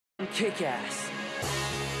Kick ass.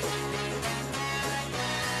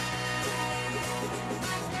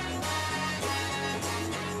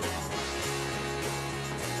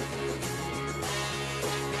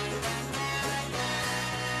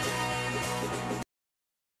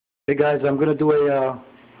 Hey guys, I'm gonna do a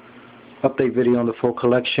update video on the full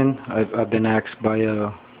collection. I've been asked by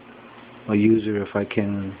a user if I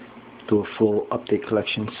can do a full update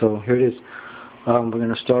collection. So here it is. We're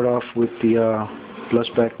gonna start off with the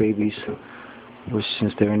blushback babies, which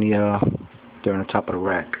since they're on the top of the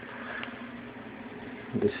rack.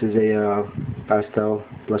 This is a pastel,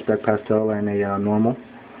 blushback pastel, and a normal.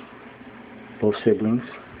 Both siblings.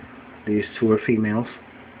 These two are females.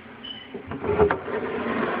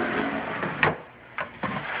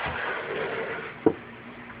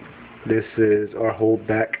 This is our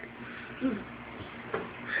holdback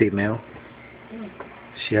female.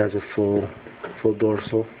 She has a full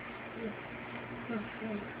dorsal.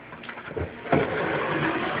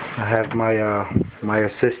 I have my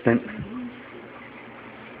assistant,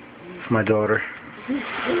 my daughter.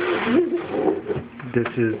 This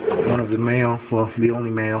is one of the male, well, the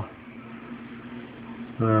only male.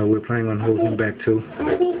 We're planning on holding back too.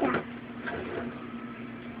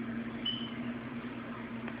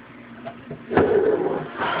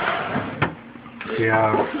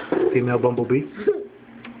 Yeah, female bumblebee.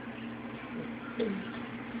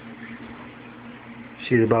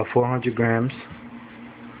 She's about 400 grams.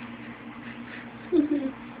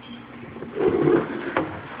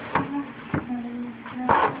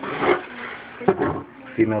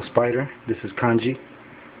 Female spider. This is kanji.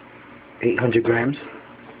 800 grams.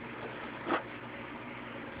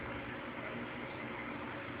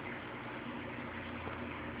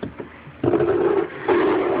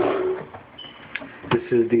 This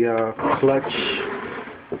is the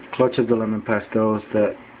clutch of the lemon pastels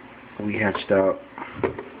that we hatched out.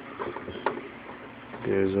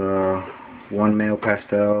 There's one male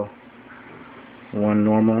pastel, one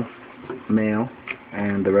normal male,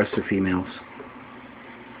 and the rest are females.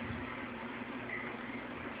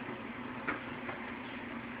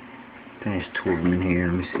 There's two of them in here.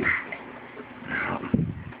 Let me see.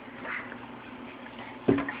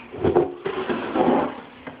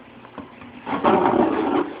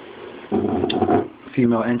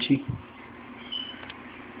 Female Enchi.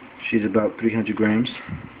 She's about 300 grams.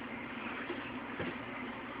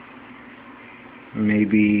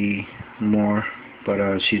 Maybe more, but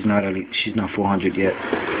she's not 400 yet.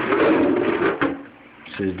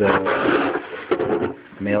 This is the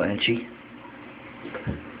male Enchi.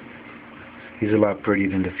 He's a lot prettier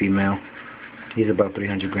than the female. He's about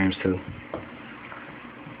 300 grams too.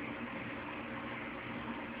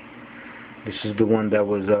 This is the one that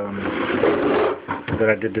was that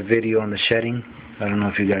I did the video on the shedding. I don't know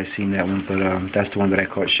if you guys seen that one, but that's the one that I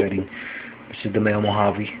caught shedding. This is the male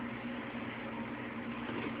Mojave.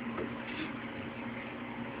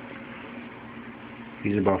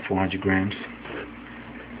 He's about 400 grams.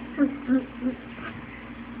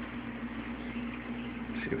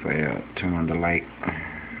 See if I turn on the light.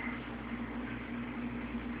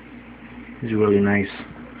 He's really nice.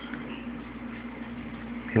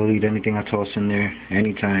 He'll eat anything I toss in there,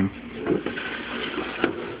 anytime.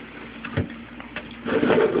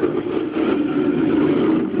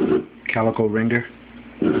 Calico ringer.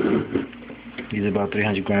 He's about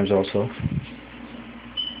 300 grams also.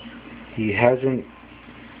 He hasn't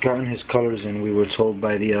gotten his colors in. We were told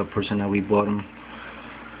by the person that we bought him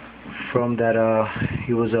from that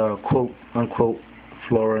he was a quote unquote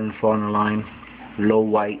flora and fauna line, low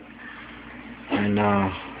white, and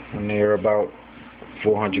when they're about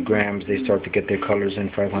 400 grams they start to get their colors in.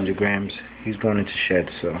 500 grams he's going into shed,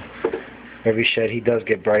 so every shed he does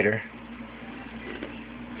get brighter.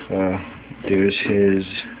 There's his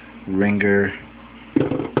ringer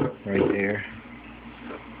right there,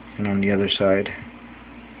 and on the other side.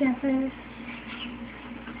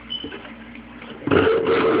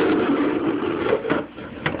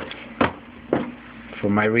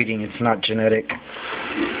 From my reading, it's not genetic.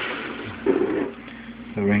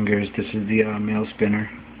 The ringers. This is the male spinner.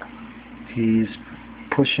 He's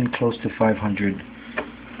pushing close to 500,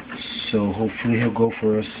 so hopefully he'll go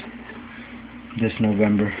for us this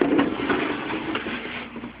November.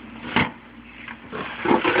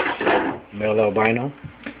 Male albino.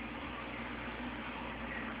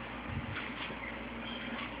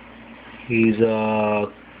 He's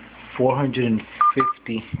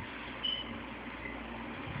 450,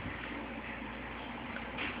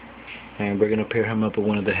 and we're gonna pair him up with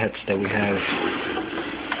one of the hets that we have.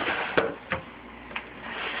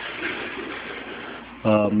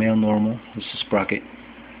 Male normal. This is Sprocket.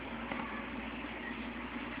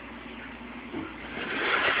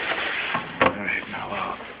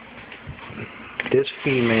 This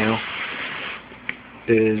female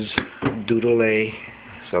is Doodle A,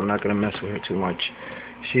 so I'm not going to mess with her too much.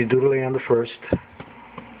 She's Doodle A on the first.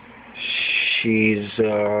 She's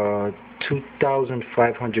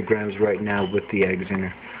 2,500 grams right now with the eggs in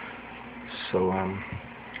her. So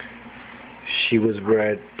she was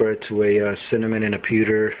bred to a cinnamon and a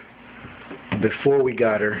pewter before we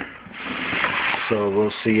got her. So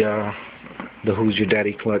we'll see the Who's Your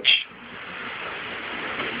Daddy clutch.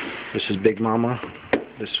 This is Big Mama.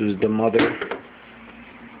 This was the mother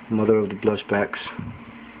of the blushbacks.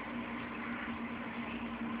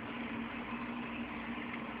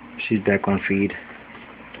 She's back on feed.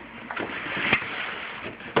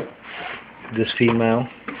 This female,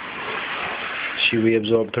 she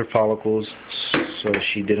reabsorbed her follicles, so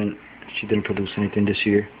she didn't produce anything this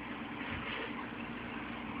year.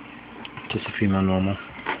 Just a female normal.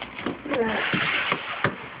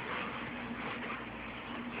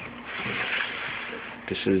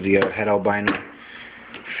 This is the head albino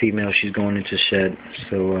female. She's going into shed,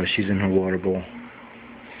 so she's in her water bowl.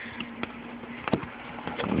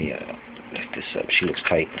 Let me lift this up. She looks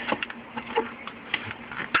tight.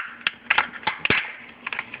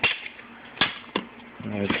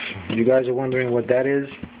 You guys are wondering what that is?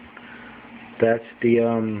 That's the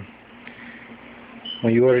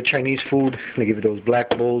when you order Chinese food, they give you those black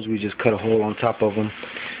bowls. We just cut a hole on top of them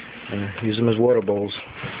and use them as water bowls.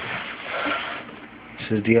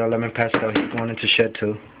 This is the lemon pastel. He's going into shed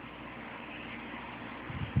too.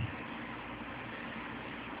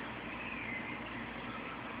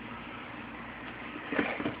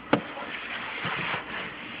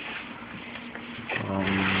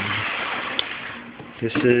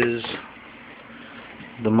 This is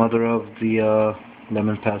the mother of the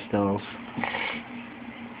lemon pastels.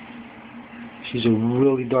 She's a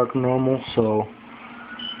really dark normal, so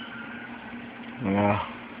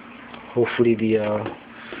hopefully the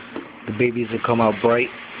babies will come out bright.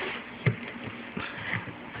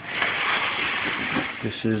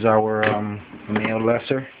 This is our male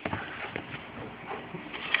lesser.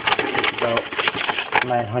 About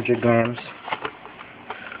 900 grams.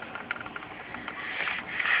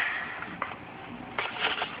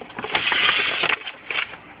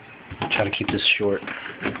 Try to keep this short.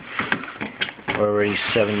 We're already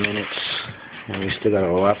 7 minutes, and we still got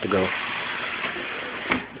a lot to go.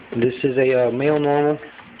 This is a male normal.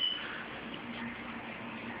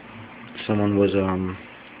 Someone was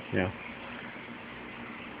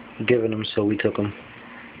giving him, so we took him.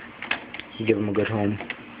 Give him a good home.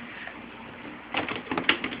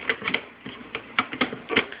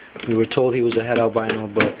 We were told he was a head albino,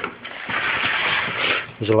 but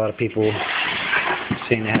there's a lot of people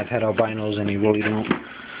saying they have head albinos and they really don't.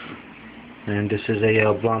 And this is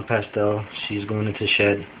a blonde pastel. She's going into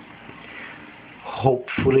shed.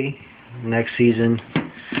 Hopefully next season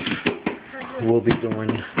we'll be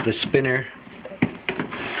doing the spinner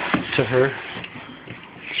to her.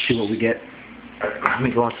 See what we get. Let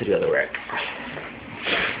me go on to the other rack.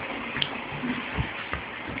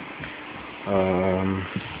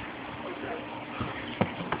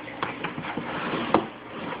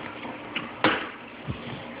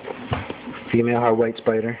 Female hard white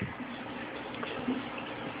spider.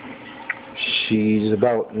 She's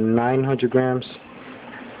about 900 grams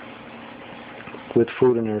with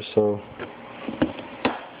food in her, so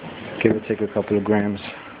give or take a couple of grams.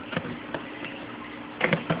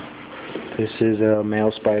 This is a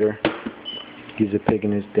male spider. He's a pig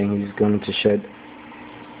in his thing. He's going into shed.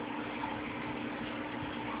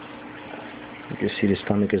 You can see the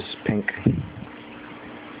stomach is pink.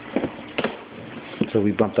 So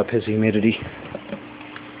we bumped up his humidity.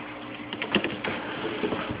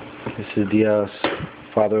 This is the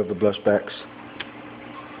father of the blushbacks.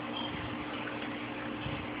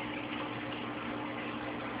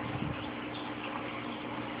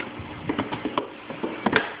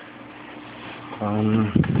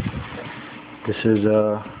 This is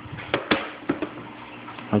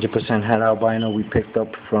 100% head albino we picked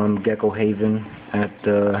up from Gecko Haven at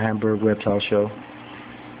the Hamburg Reptile Show.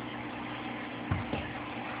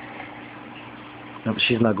 No,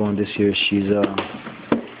 she's not going this year. She's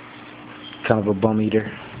kind of a bum eater.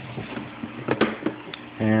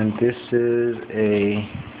 And this is a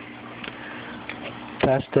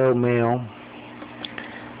pastel male.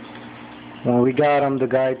 When we got him, the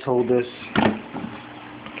guy told us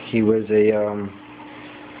he was a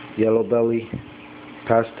yellow belly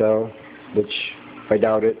pastel, which I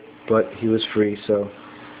doubt it, but he was free, so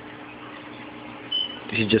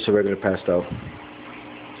he's just a regular pastel.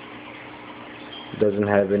 Doesn't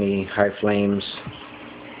have any high flames.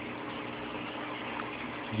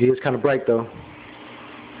 He is kind of bright though.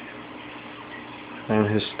 and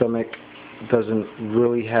his stomach doesn't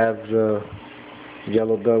really have the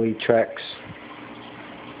yellow belly tracks.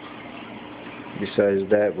 Besides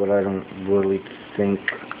that, but I don't really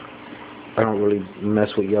mess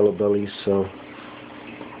with yellow bellies, so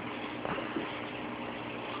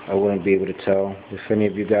I wouldn't be able to tell. If any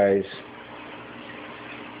of you guys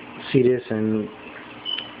see this and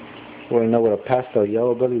want to know what a pastel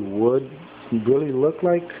yellow belly would really look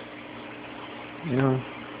like, you know,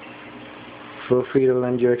 feel free to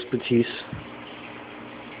lend your expertise,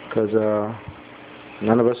 because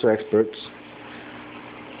none of us are experts,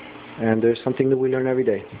 and there's something that we learn every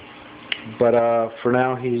day. But for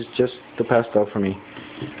now, he's just the pastel for me.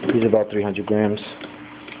 He's about 300 grams.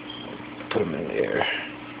 Put him in there.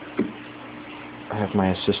 I have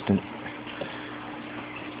my assistant.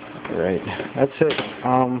 Alright, that's it.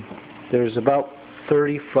 There's about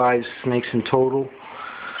 35 snakes in total,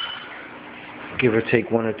 give or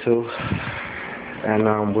take 1 or 2,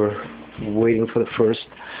 and we're waiting for the first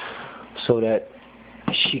so that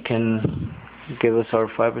she can give us our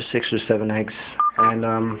 5 or 6 or 7 eggs. And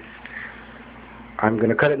I'm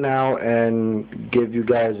gonna cut it now and give you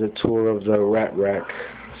guys a tour of the rat rack.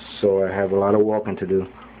 So I have a lot of walking to do.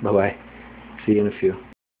 Bye bye. See you in a few.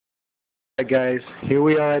 Alright guys, here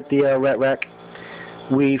we are at the rat rack.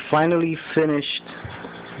 We finally finished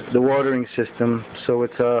the watering system, so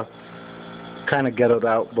it's kind of ghettoed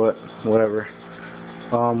out, but whatever.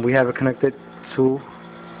 We have it connected to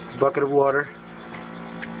a bucket of water.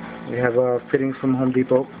 We have fittings from Home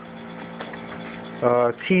Depot,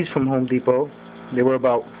 teas from Home Depot. They were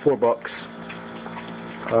about $4.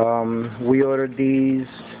 We ordered these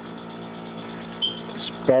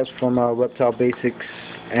sprouts from Reptile Basics,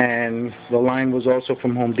 and the line was also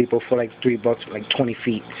from Home Depot for like $3, like 20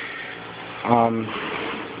 feet.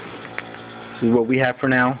 This is what we have for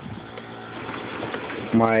now.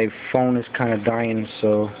 My phone is kind of dying,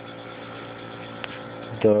 so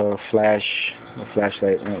the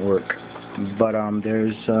flashlight won't work. But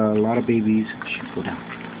there's a lot of babies. Should go down.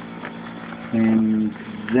 And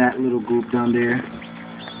that little group down there,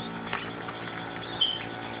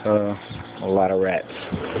 a lot of rats.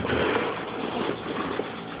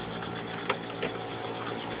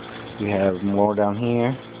 We have more down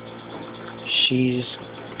here. She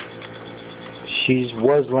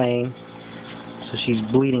was laying, so she's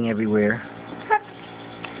bleeding everywhere.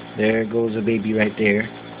 There goes a baby right there,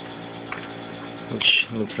 which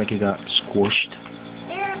looks like he got squished.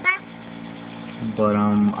 But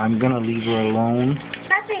I'm gonna leave her alone.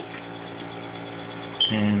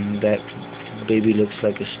 And that baby looks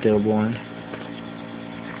like a stillborn.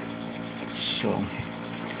 So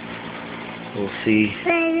we'll see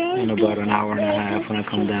in about an hour and a half when I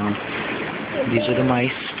come down. These are the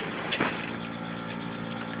mice.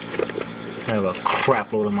 I have a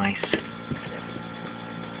crap load of mice.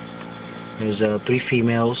 There's 3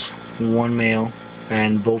 females, 1 male,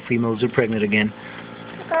 and both females are pregnant again.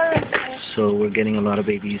 So we're getting a lot of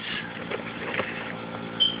babies.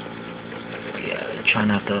 Yeah, try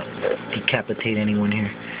not to decapitate anyone here.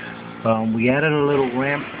 We added a little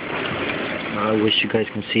ramp. I wish you guys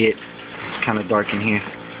can see it. It's kind of dark in here.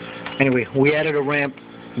 Anyway, we added a ramp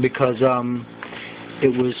because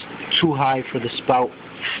it was too high for the spout.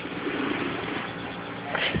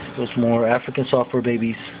 Those more African software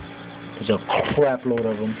babies. There's a crap load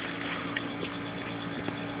of them.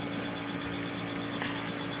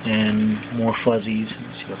 And more fuzzies.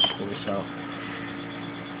 Let's see if I can pull this out.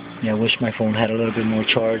 Yeah, I wish my phone had a little bit more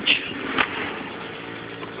charge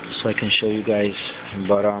so I can show you guys.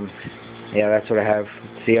 But yeah, that's what I have.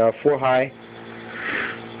 See, 4 high.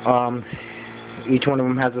 Each one of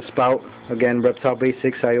them has a spout. Again, Reptile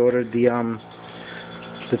Basics. I ordered the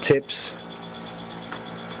tips.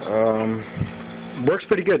 Works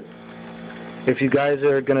pretty good. If you guys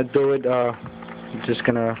are gonna do it, I'm just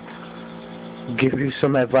gonna give you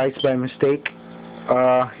some advice by mistake.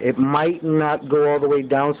 It might not go all the way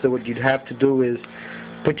down, so what you'd have to do is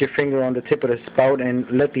put your finger on the tip of the spout and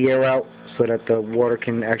let the air out so that the water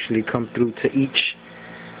can actually come through to each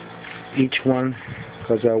one,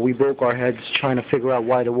 because we broke our heads trying to figure out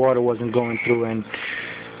why the water wasn't going through, and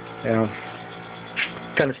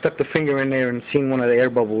kind of stuck the finger in there and seen one of the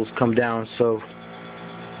air bubbles come down. So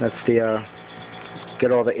that's the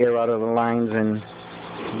get all the air out of the lines, and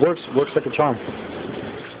works like a charm.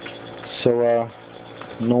 So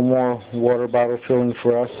no more water bottle filling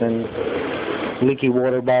for us, and leaky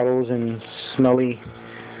water bottles and smelly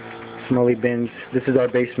bins. This is our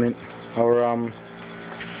basement. Our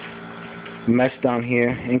mess down here.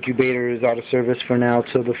 Incubator is out of service for now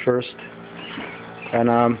till the 1st.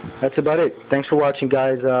 And that's about it. Thanks for watching,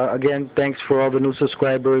 guys. Again, thanks for all the new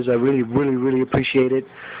subscribers. I really appreciate it.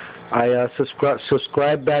 I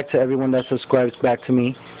subscribe back to everyone that subscribes back to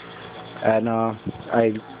me. And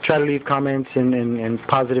I try to leave comments and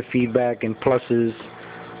positive feedback and pluses.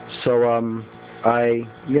 So I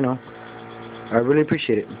really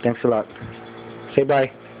appreciate it. Thanks a lot. Say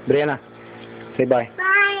bye. Brianna, say bye.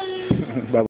 Bye. Bye.